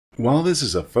While this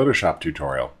is a Photoshop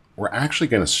tutorial, we're actually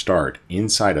going to start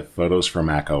inside of Photos for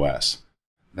macOS.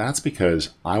 That's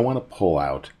because I want to pull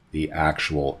out the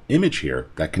actual image here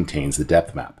that contains the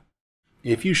depth map.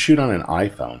 If you shoot on an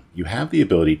iPhone, you have the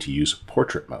ability to use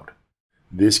portrait mode.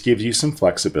 This gives you some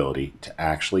flexibility to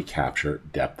actually capture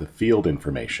depth of field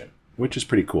information, which is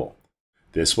pretty cool.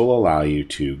 This will allow you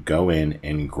to go in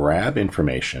and grab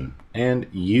information and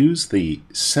use the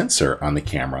sensor on the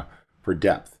camera for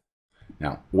depth.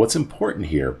 Now, what's important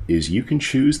here is you can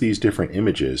choose these different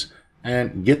images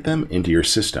and get them into your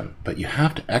system, but you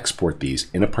have to export these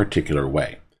in a particular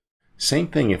way. Same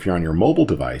thing if you're on your mobile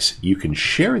device, you can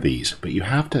share these, but you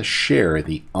have to share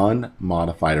the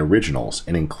unmodified originals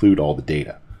and include all the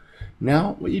data.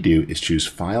 Now, what you do is choose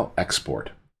File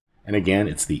Export. And again,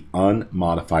 it's the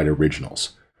unmodified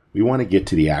originals. We want to get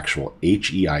to the actual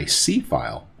HEIC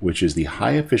file, which is the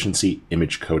high efficiency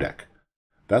image codec.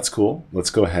 That's cool. Let's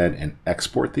go ahead and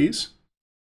export these.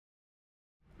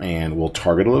 And we'll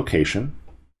target a location.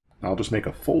 I'll just make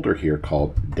a folder here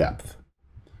called depth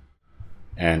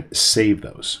and save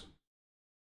those.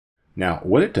 Now,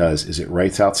 what it does is it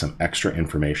writes out some extra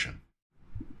information.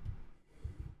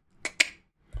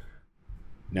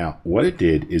 Now, what it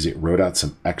did is it wrote out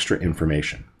some extra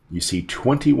information. You see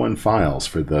 21 files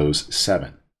for those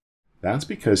 7. That's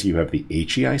because you have the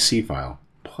HEIC file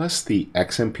plus the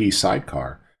XMP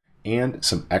sidecar and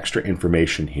some extra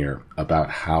information here about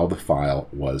how the file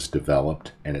was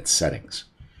developed and its settings.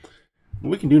 What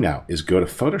we can do now is go to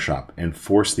Photoshop and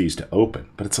force these to open,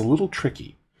 but it's a little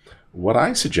tricky. What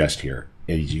I suggest here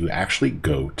is you actually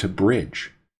go to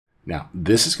Bridge. Now,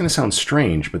 this is going to sound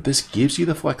strange, but this gives you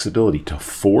the flexibility to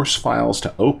force files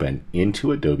to open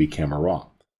into Adobe Camera Raw.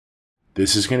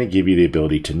 This is going to give you the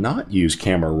ability to not use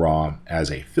Camera Raw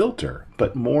as a filter,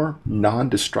 but more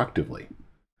non-destructively.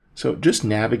 So just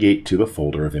navigate to the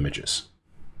folder of images.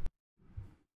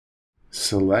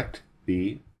 Select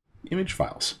the image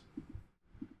files.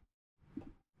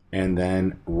 And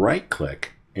then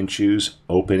right-click and choose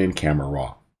Open in Camera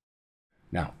Raw.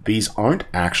 Now, these aren't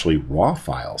actually raw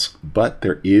files, but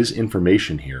there is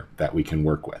information here that we can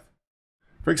work with.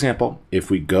 For example, if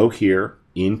we go here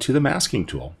into the masking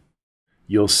tool,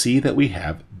 you'll see that we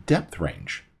have depth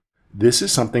range. This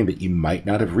is something that you might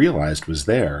not have realized was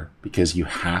there because you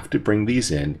have to bring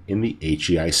these in the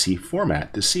HEIC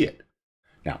format to see it.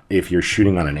 Now, if you're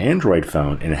shooting on an Android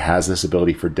phone and it has this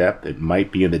ability for depth, it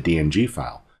might be in the DNG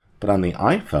file. But on the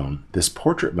iPhone, this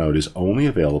portrait mode is only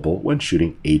available when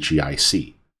shooting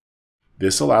HEIC.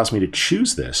 This allows me to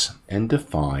choose this and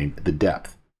define the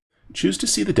depth. Choose to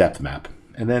see the depth map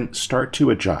and then start to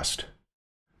adjust.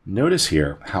 Notice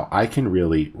here how I can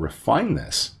really refine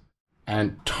this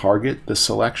and target the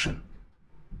selection.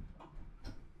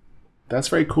 That's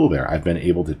very cool there. I've been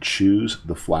able to choose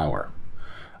the flower.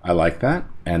 I like that,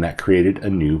 and that created a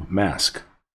new mask.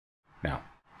 Now,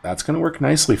 that's going to work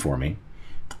nicely for me.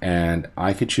 And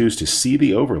I could choose to see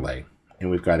the overlay, and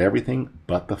we've got everything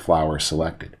but the flower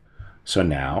selected. So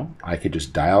now I could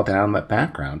just dial down that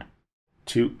background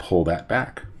to pull that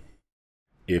back.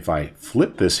 If I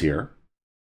flip this here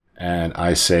and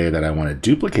I say that I want to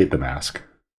duplicate the mask,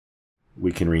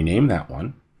 we can rename that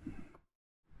one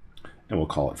and we'll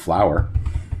call it flower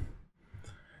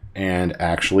and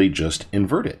actually just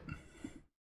invert it.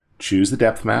 Choose the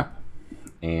depth map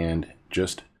and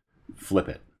just flip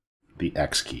it. The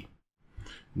X key.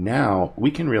 Now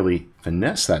we can really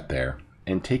finesse that there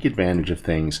and take advantage of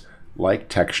things like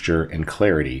texture and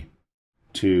clarity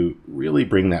to really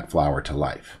bring that flower to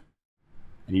life.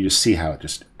 And you just see how it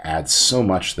just adds so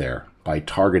much there by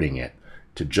targeting it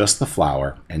to just the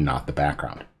flower and not the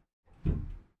background.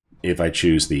 If I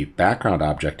choose the background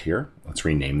object here, let's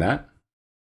rename that.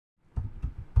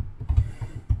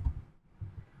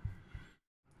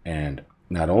 And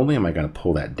not only am I going to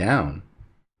pull that down,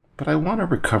 but I want to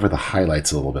recover the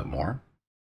highlights a little bit more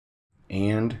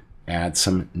and add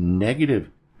some negative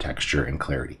texture and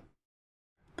clarity.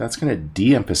 That's going to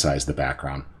de-emphasize the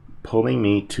background, pulling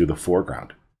me to the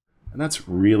foreground. And that's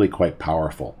really quite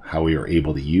powerful, how we are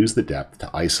able to use the depth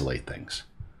to isolate things.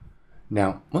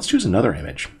 Now, let's choose another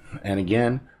image. And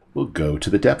again, we'll go to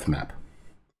the depth map.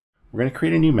 We're going to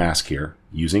create a new mask here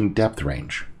using depth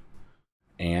range.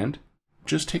 And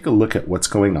just take a look at what's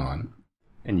going on,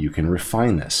 and you can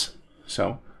refine this.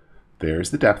 So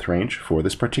there's the depth range for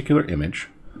this particular image.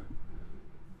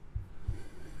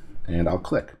 And I'll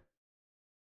click.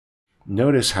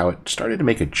 Notice how it started to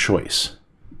make a choice.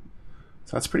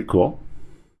 So that's pretty cool.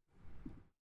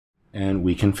 And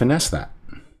we can finesse that.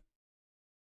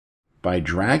 By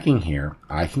dragging here,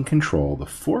 I can control the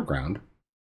foreground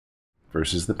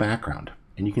versus the background.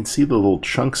 And you can see the little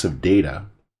chunks of data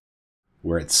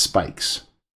where it spikes.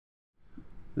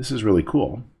 This is really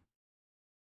cool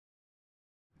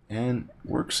and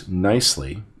works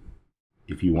nicely.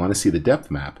 If you want to see the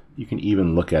depth map, you can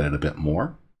even look at it a bit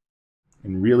more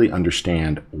and really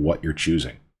understand what you're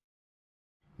choosing.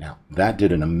 Now, that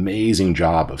did an amazing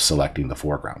job of selecting the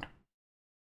foreground.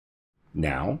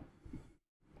 Now,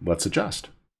 let's adjust.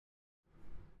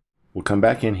 We'll come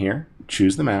back in here,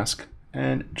 choose the mask,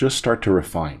 and just start to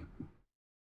refine.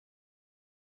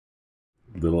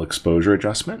 Little exposure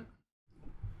adjustment.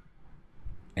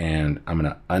 And I'm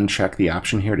going to uncheck the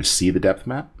option here to see the depth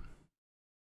map.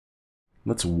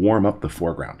 Let's warm up the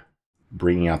foreground,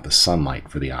 bringing out the sunlight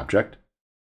for the object,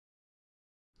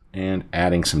 and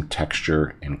adding some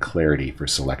texture and clarity for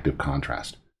selective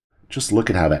contrast. Just look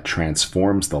at how that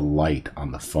transforms the light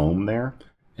on the foam there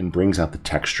and brings out the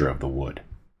texture of the wood.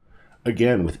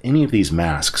 Again, with any of these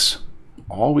masks,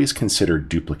 always consider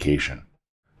duplication.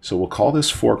 So we'll call this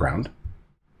foreground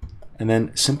and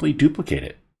then simply duplicate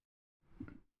it.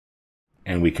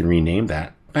 And we can rename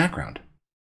that background.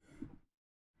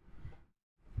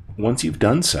 Once you've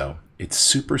done so, it's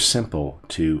super simple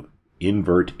to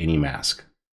invert any mask.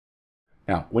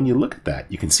 Now, when you look at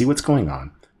that, you can see what's going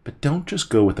on, but don't just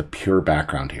go with a pure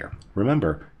background here.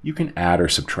 Remember, you can add or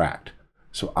subtract.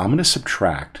 So I'm going to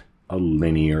subtract a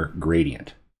linear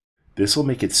gradient. This will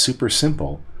make it super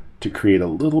simple to create a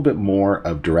little bit more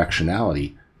of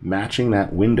directionality matching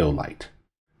that window light.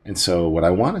 And so what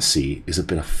I want to see is a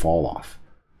bit of fall off.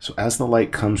 So as the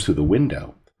light comes through the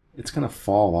window, it's going to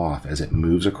fall off as it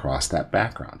moves across that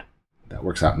background. That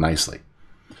works out nicely.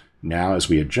 Now as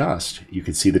we adjust, you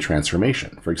can see the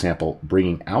transformation. For example,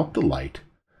 bringing out the light,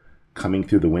 coming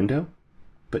through the window,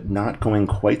 but not going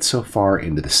quite so far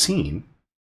into the scene,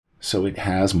 so it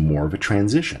has more of a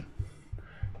transition.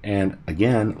 And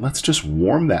again, let's just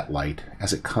warm that light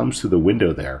as it comes through the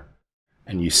window there,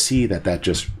 and you see that that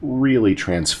just really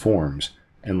transforms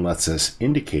and lets us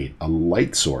indicate a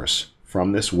light source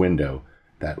from this window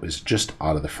that was just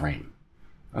out of the frame.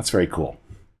 That's very cool.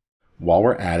 While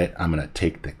we're at it, I'm going to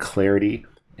take the clarity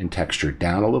and texture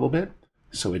down a little bit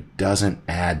so it doesn't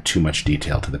add too much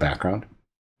detail to the background.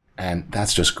 And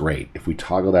that's just great. If we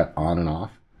toggle that on and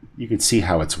off, you can see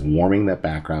how it's warming that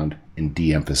background and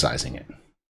de-emphasizing it.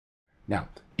 Now,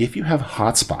 if you have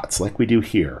hot spots like we do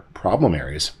here, problem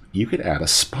areas, you could add a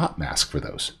spot mask for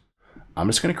those. I'm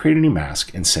just going to create a new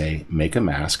mask and say, make a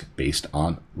mask based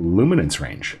on luminance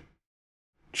range.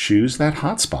 Choose that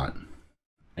hotspot,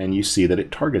 and you see that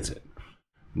it targets it.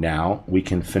 Now we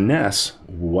can finesse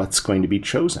what's going to be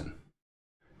chosen.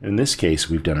 In this case,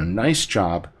 we've done a nice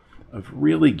job of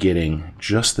really getting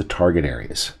just the target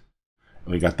areas.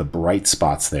 And we got the bright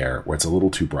spots there where it's a little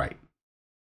too bright.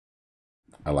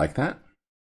 I like that.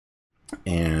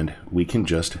 And we can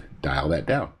just dial that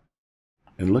down.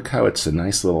 And look how it's a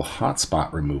nice little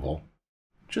hotspot removal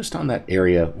just on that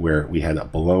area where we had a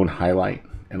blown highlight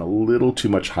and a little too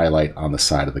much highlight on the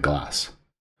side of the glass,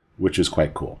 which is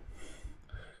quite cool.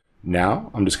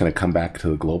 Now I'm just going to come back to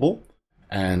the global,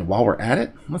 and while we're at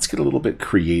it, let's get a little bit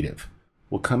creative.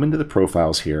 We'll come into the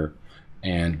profiles here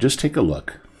and just take a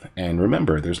look. And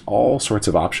remember, there's all sorts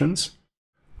of options.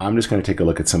 I'm just going to take a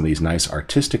look at some of these nice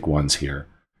artistic ones here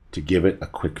to give it a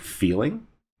quick feeling.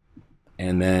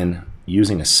 And then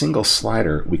using a single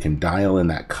slider, we can dial in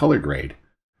that color grade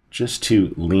just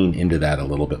to lean into that a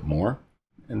little bit more.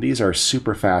 And these are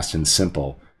super fast and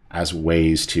simple as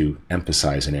ways to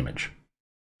emphasize an image.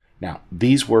 Now,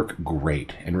 these work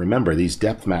great. And remember, these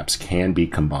depth maps can be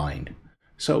combined.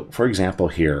 So for example,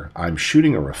 here, I'm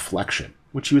shooting a reflection,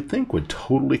 which you would think would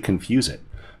totally confuse it,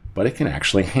 but it can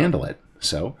actually handle it.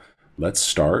 So let's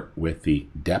start with the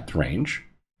depth range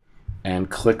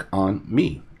and click on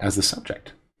me as the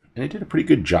subject. And it did a pretty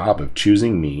good job of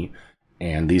choosing me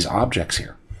and these objects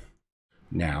here.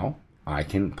 Now I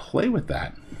can play with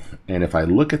that. And if I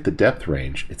look at the depth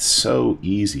range, it's so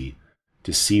easy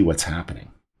to see what's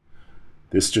happening.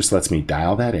 This just lets me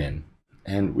dial that in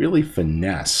and really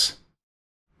finesse,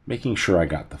 making sure I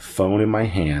got the phone in my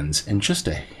hands and just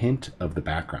a hint of the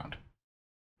background.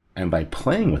 And by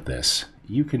playing with this,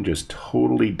 you can just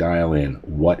totally dial in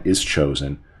what is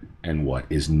chosen and what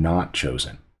is not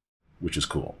chosen, which is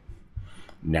cool.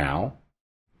 Now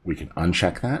we can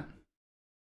uncheck that,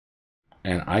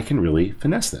 and I can really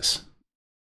finesse this.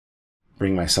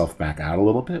 Bring myself back out a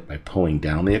little bit by pulling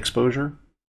down the exposure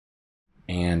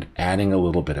and adding a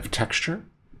little bit of texture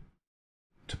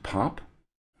to pop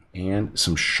and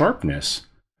some sharpness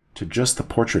to just the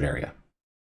portrait area.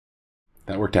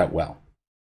 That worked out well.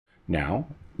 Now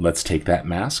let's take that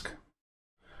mask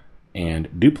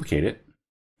and duplicate it,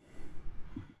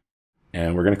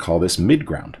 and we're going to call this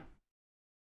midground.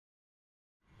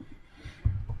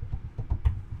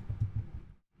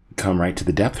 come right to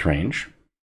the depth range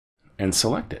and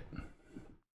select it.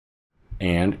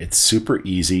 And it's super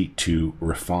easy to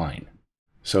refine.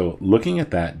 So looking at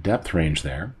that depth range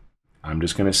there, I'm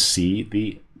just going to see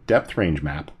the depth range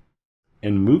map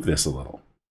and move this a little.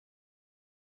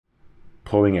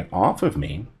 Pulling it off of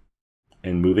me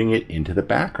and moving it into the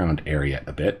background area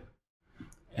a bit.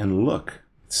 And look,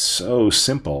 it's so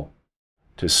simple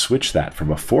to switch that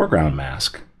from a foreground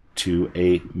mask to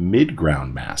a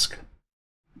midground mask.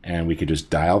 And we could just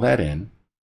dial that in.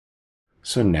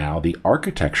 So now the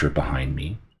architecture behind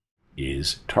me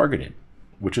is targeted,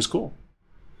 which is cool.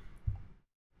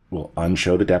 We'll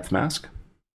unshow the depth mask,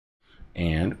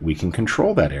 and we can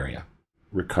control that area,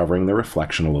 recovering the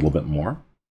reflection a little bit more,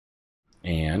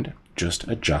 and just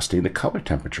adjusting the color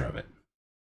temperature of it.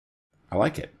 I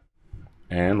like it.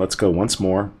 And let's go once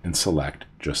more and select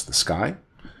just the sky,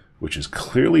 which is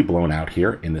clearly blown out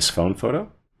here in this phone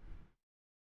photo.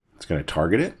 It's going to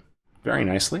target it very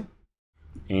nicely.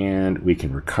 And we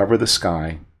can recover the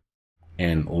sky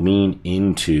and lean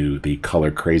into the color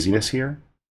craziness here,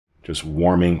 just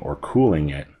warming or cooling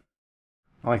it.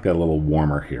 I like that a little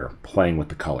warmer here, playing with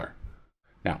the color.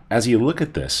 Now, as you look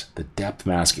at this, the depth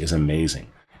mask is amazing.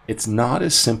 It's not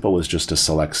as simple as just a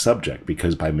select subject,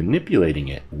 because by manipulating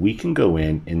it, we can go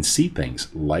in and see things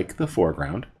like the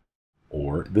foreground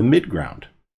or the midground,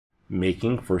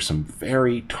 making for some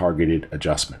very targeted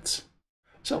adjustments.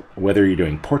 So whether you're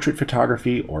doing portrait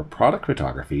photography or product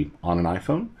photography on an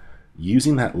iPhone,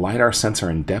 using that LiDAR sensor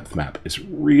and depth map is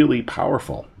really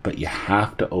powerful, but you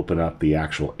have to open up the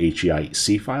actual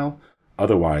HEIC file.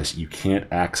 Otherwise, you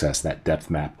can't access that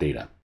depth map data.